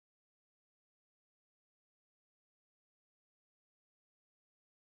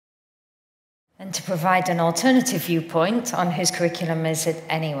And to provide an alternative viewpoint on whose curriculum is it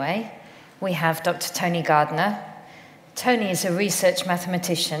anyway, we have Dr. Tony Gardiner. Tony is a research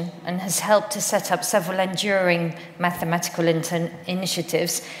mathematician and has helped to set up several enduring mathematical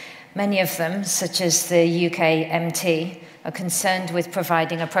initiatives. Many of them, such as the UK MT, are concerned with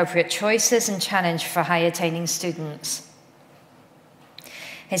providing appropriate choices and challenge for high-attaining students.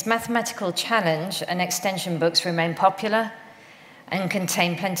 His mathematical challenge and extension books remain popular and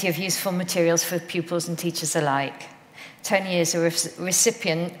contain plenty of useful materials for pupils and teachers alike. Tony is a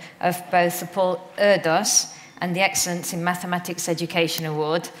recipient of both the Paul Erdos and the Excellence in Mathematics Education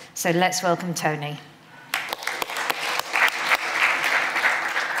Award. So let's welcome Tony.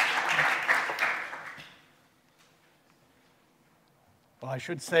 Well, I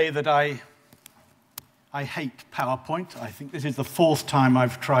should say that I hate PowerPoint. I think this is the 4th time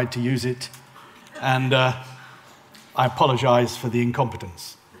I've tried to use it, and I apologize for the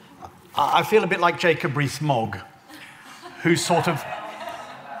incompetence. I feel a bit like Jacob Rees-Mogg, who sort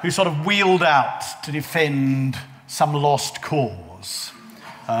of wheeled out to defend some lost cause.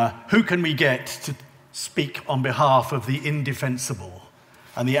 Who can we get to speak on behalf of the indefensible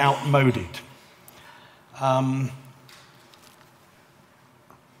and the outmoded?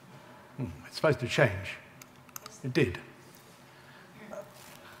 It's supposed to change. It did.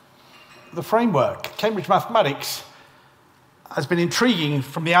 The framework, Cambridge Mathematics, has been intriguing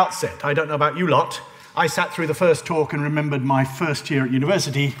from the outset. I don't know about you lot. I sat through the first talk and remembered my first year at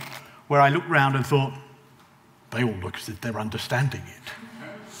university, where I looked round and thought, they all look as if they're understanding it.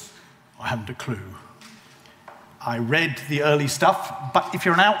 I haven't a clue. I read the early stuff, but if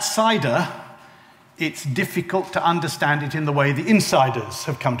you're an outsider, it's difficult to understand it in the way the insiders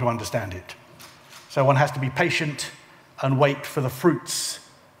have come to understand it. So one has to be patient and wait for the fruits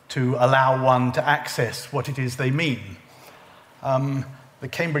to allow one to access what it is they mean. The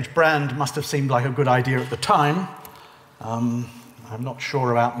Cambridge brand must have seemed like a good idea at the time. I'm not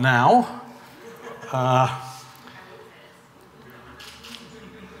sure about now.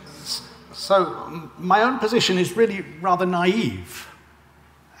 So my own position is really rather naive.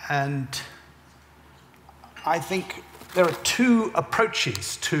 And I think there are 2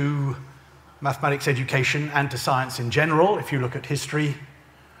 approaches to mathematics education and to science in general, if you look at history.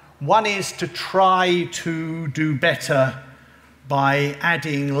 One is to try to do better by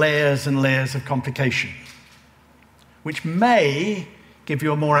adding layers and layers of complication, which may give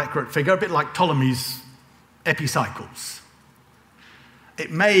you a more accurate figure, a bit like Ptolemy's epicycles.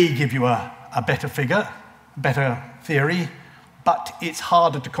 It may give you a better figure, better theory, but it's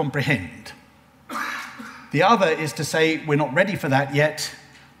harder to comprehend. The other is to say, we're not ready for that yet,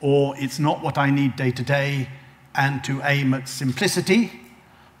 or it's not what I need day to day, and to aim at simplicity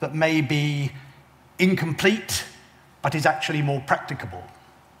that may be incomplete, but is actually more practicable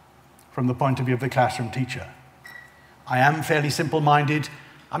from the point of view of the classroom teacher. I am fairly simple-minded.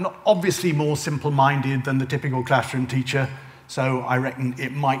 I'm not obviously more simple-minded than the typical classroom teacher, so I reckon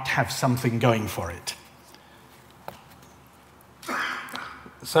it might have something going for it.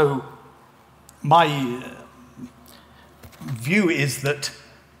 So my view is that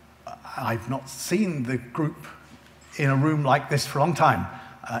I've not seen the group in a room like this for a long time,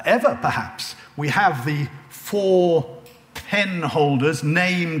 ever perhaps. We have the 4 pen holders,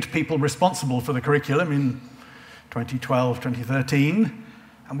 named people responsible for the curriculum in 2012, 2013,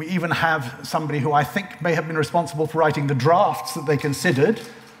 and we even have somebody who I think may have been responsible for writing the drafts that they considered.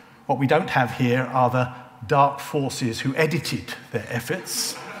 What we don't have here are the dark forces who edited their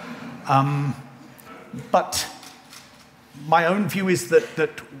efforts. But my own view is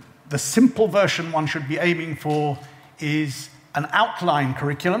that the simple version one should be aiming for is an outline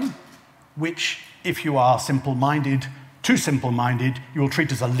curriculum, which, if you are simple-minded, too simple-minded, you will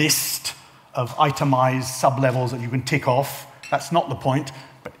treat as a list of itemized sub-levels that you can tick off. That's not the point,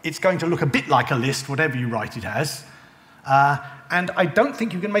 but it's going to look a bit like a list, whatever you write it as. And I don't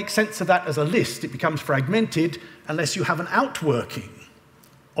think you can make sense of that as a list. It becomes fragmented unless you have an outworking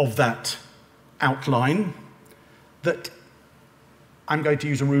of that outline that, I'm going to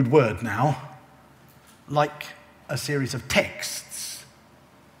use a rude word now, like a series of texts.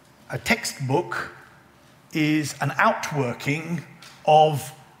 A textbook is an outworking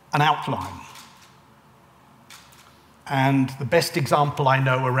of an outline. And the best example I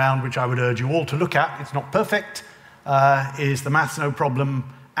know around, which I would urge you all to look at, it's not perfect, is the Maths No Problem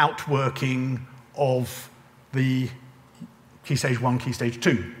outworking of the Key Stage 1, Key Stage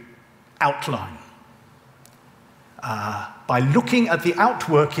 2 outline. By looking at the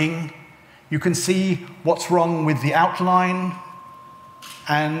outworking, you can see what's wrong with the outline,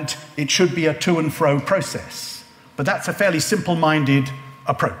 and it should be a to and fro process. But that's a fairly simple-minded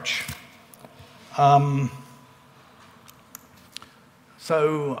approach.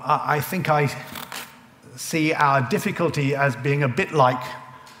 So I think I see our difficulty as being a bit like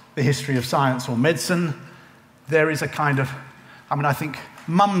the history of science or medicine. There is a kind of, I think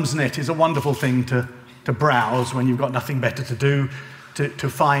Mumsnet is a wonderful thing to browse when you've got nothing better to do, to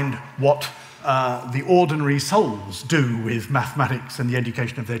find what the ordinary souls do with mathematics and the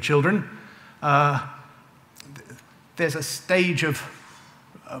education of their children. There's a stage of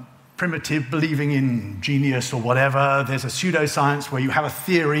primitive believing in genius or whatever. There's a pseudoscience where you have a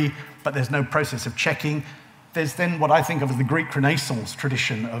theory, but there's no process of checking. There's then what I think of as the Greek Renaissance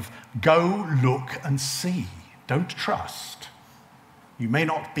tradition of go, look, and see. Don't trust. You may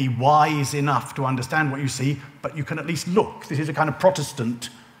not be wise enough to understand what you see, but you can at least look. This is a kind of Protestant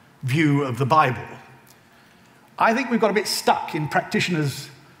view of the Bible. I think we've got a bit stuck in practitioners,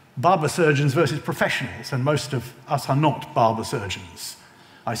 barber surgeons versus professionals, and most of us are not barber surgeons.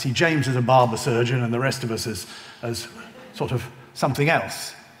 I see James as a barber surgeon and the rest of us as sort of something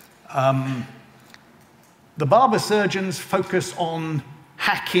else. The barber surgeons focus on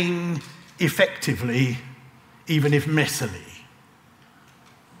hacking effectively, even if messily.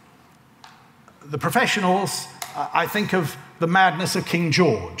 The professionals, I think of the madness of King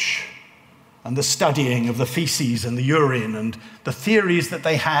George and the studying of the feces and the urine and the theories that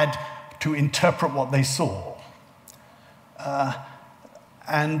they had to interpret what they saw.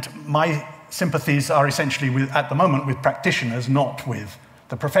 And my sympathies are essentially, at the moment, with practitioners, not with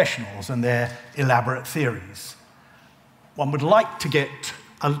the professionals and their elaborate theories. One would like to get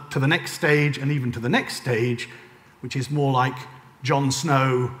to the next stage and even to the next stage, which is more like Jon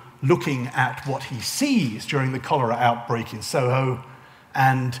Snow looking at what he sees during the cholera outbreak in Soho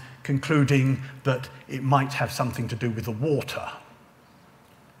and concluding that it might have something to do with the water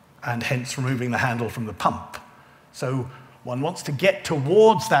and hence removing the handle from the pump. So one wants to get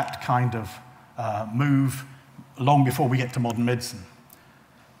towards that kind of move long before we get to modern medicine.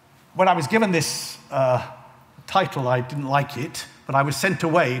 When I was given this title, I didn't like it, but I was sent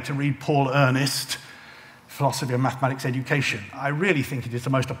away to read Paul Ernest, Philosophy of Mathematics Education. I really think it is the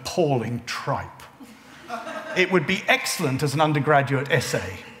most appalling tripe. It would be excellent as an undergraduate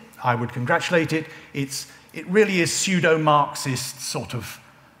essay. I would congratulate it. It really is pseudo-Marxist sort of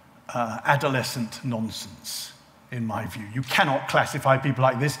adolescent nonsense, in my view. You cannot classify people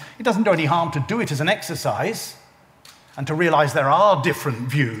like this. It doesn't do any harm to do it as an exercise and to realize there are different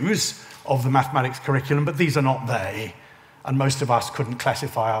views of the mathematics curriculum, but these are not they, and most of us couldn't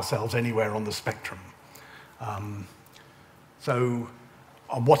classify ourselves anywhere on the spectrum. So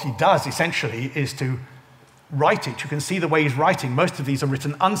what he does, essentially, is to write it. You can see the way he's writing. Most of these are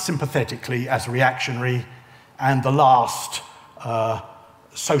written unsympathetically as reactionary, and the last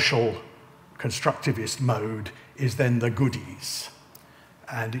social constructivist mode is then the goodies.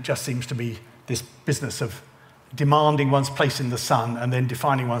 And it just seems to be this business of demanding one's place in the sun and then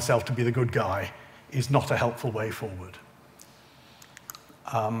defining oneself to be the good guy is not a helpful way forward.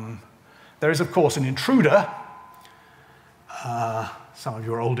 There is, of course, an intruder. Some of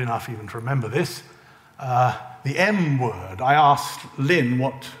you are old enough even to remember this. The M word. I asked Lynn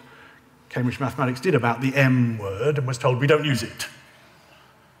what Cambridge Mathematics did about the M word and was told we don't use it.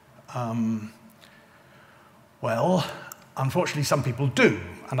 Well, unfortunately, some people do,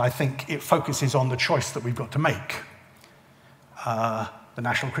 and I think it focuses on the choice that we've got to make. The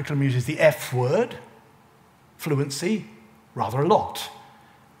national curriculum uses the F word, fluency, rather a lot.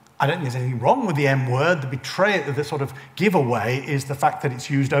 I don't think there's anything wrong with the M word. The sort of giveaway is the fact that it's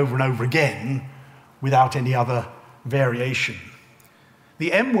used over and over again without any other variation.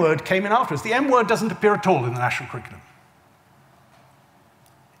 The M word came in afterwards. The M word doesn't appear at all in the national curriculum.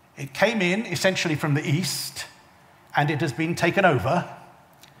 It came in essentially from the East, and it has been taken over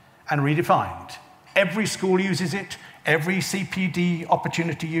and redefined. Every school uses it, every CPD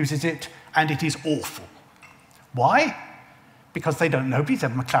opportunity uses it, and it is awful. Why? Because nobody's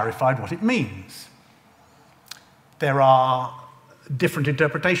ever clarified what it means. There are different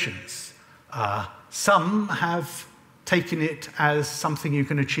interpretations. Some have taken it as something you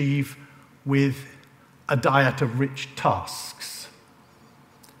can achieve with a diet of rich tasks.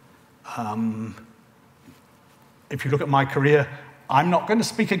 If you look at my career, I'm not going to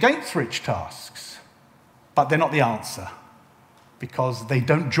speak against rich tasks, but they're not the answer, because they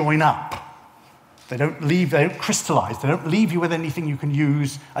don't join up. They don't crystallize, they don't leave you with anything you can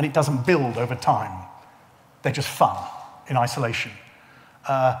use, and it doesn't build over time. They're just fun in isolation.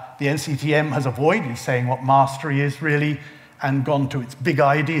 The NCTM has avoided saying what mastery is really and gone to its big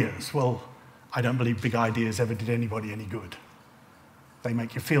ideas. Well, I don't believe big ideas ever did anybody any good. They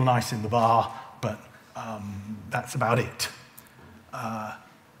make you feel nice in the bar, but that's about it.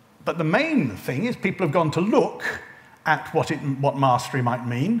 But the main thing is people have gone to look at what mastery might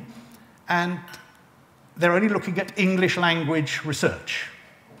mean, and they're only looking at English language research.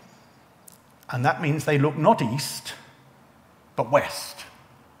 And that means they look not east, but west.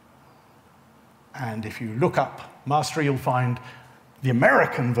 And if you look up mastery, you'll find the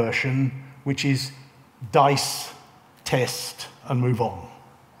American version, which is dice, test, and move on.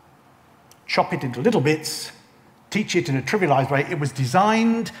 Chop it into little bits, teach it in a trivialized way. It was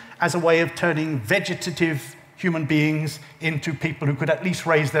designed as a way of turning vegetative human beings into people who could at least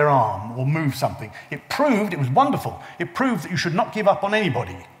raise their arm or move something. It was wonderful. It proved that you should not give up on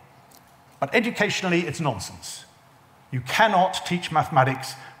anybody. But educationally, it's nonsense. You cannot teach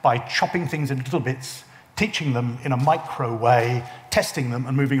mathematics by chopping things into little bits, teaching them in a micro way, testing them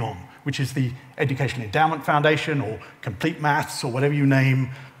and moving on, which is the Educational Endowment Foundation or Complete Maths or whatever you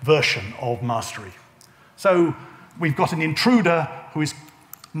name version of mastery. So we've got an intruder who has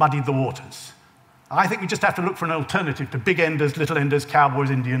muddied the waters. I think we just have to look for an alternative to big enders, little enders,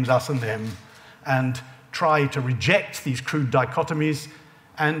 cowboys, Indians, us and them, and try to reject these crude dichotomies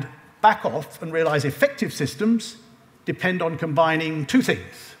and back off and realize effective systems depend on combining two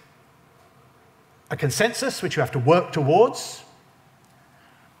things. A consensus, which you have to work towards,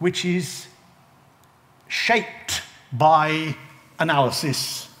 which is shaped by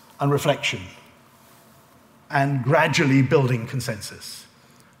analysis and reflection, and gradually building consensus.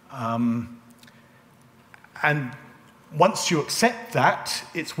 And once you accept that,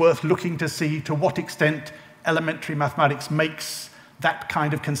 it's worth looking to see to what extent elementary mathematics makes that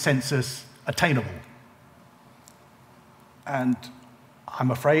kind of consensus attainable. And I'm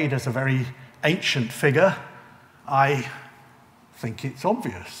afraid, as a very ancient figure, I think it's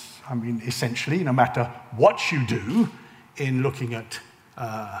obvious. I mean, essentially, no matter what you do in looking at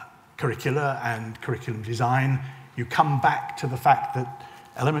curricula and curriculum design, you come back to the fact that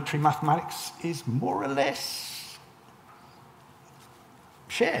elementary mathematics is more or less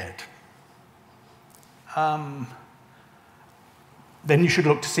shared. Then you should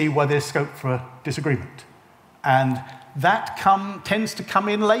look to see where there's scope for disagreement. And that tends to come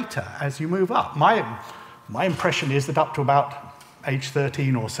in later as you move up. My impression is that up to about age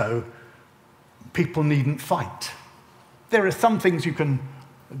 13 or so, people needn't fight. There are some things you can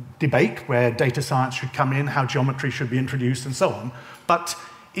debate, where data science should come in, how geometry should be introduced, and so on. But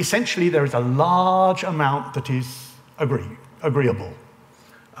essentially, there is a large amount that is agreeable.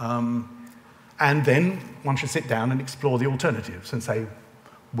 And then one should sit down and explore the alternatives and say,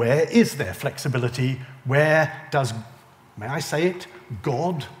 where is there flexibility? Where does, may I say it,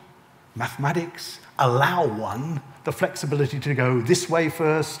 God, mathematics, allow one the flexibility to go this way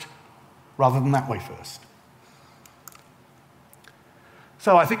first rather than that way first?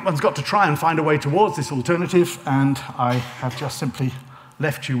 So I think one's got to try and find a way towards this alternative, and I have just simply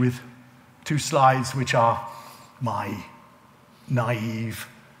left you with two slides which are my naive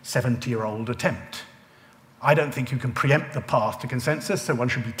 70-year-old attempt. I don't think you can preempt the path to consensus, so one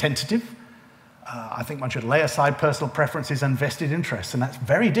should be tentative. I think one should lay aside personal preferences and vested interests, and that's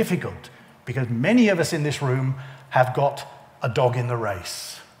very difficult because many of us in this room have got a dog in the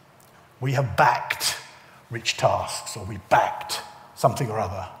race. We have backed rich tasks, or we backed something or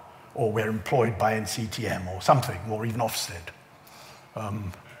other, or we're employed by NCTM or something, or even Ofsted.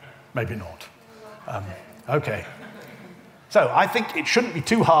 Maybe not. Okay. So I think it shouldn't be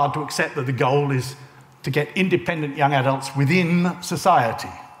too hard to accept that the goal is to get independent young adults within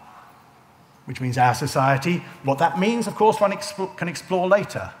society, which means our society. What that means, of course, one can explore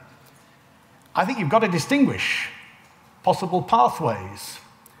later. I think you've got to distinguish possible pathways.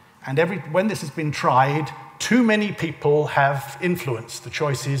 And when this has been tried, too many people have influenced the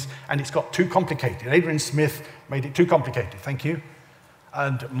choices, and it's got too complicated. Adrian Smith made it too complicated. Thank you.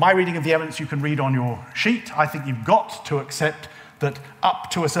 And my reading of the evidence you can read on your sheet. I think you've got to accept that up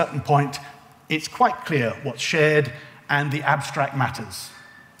to a certain point, it's quite clear what's shared and the abstract matters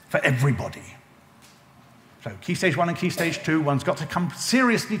for everybody. So key stage 1 and key stage 2, one's got to come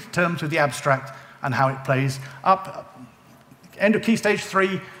seriously to terms with the abstract and how it plays. End of key stage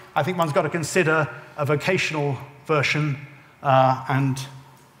 3, I think one's got to consider a vocational version, and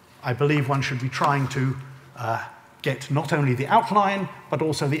I believe one should be trying to get not only the outline, but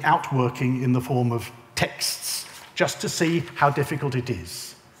also the outworking in the form of texts, just to see how difficult it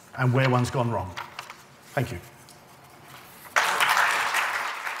is and where one's gone wrong. Thank you.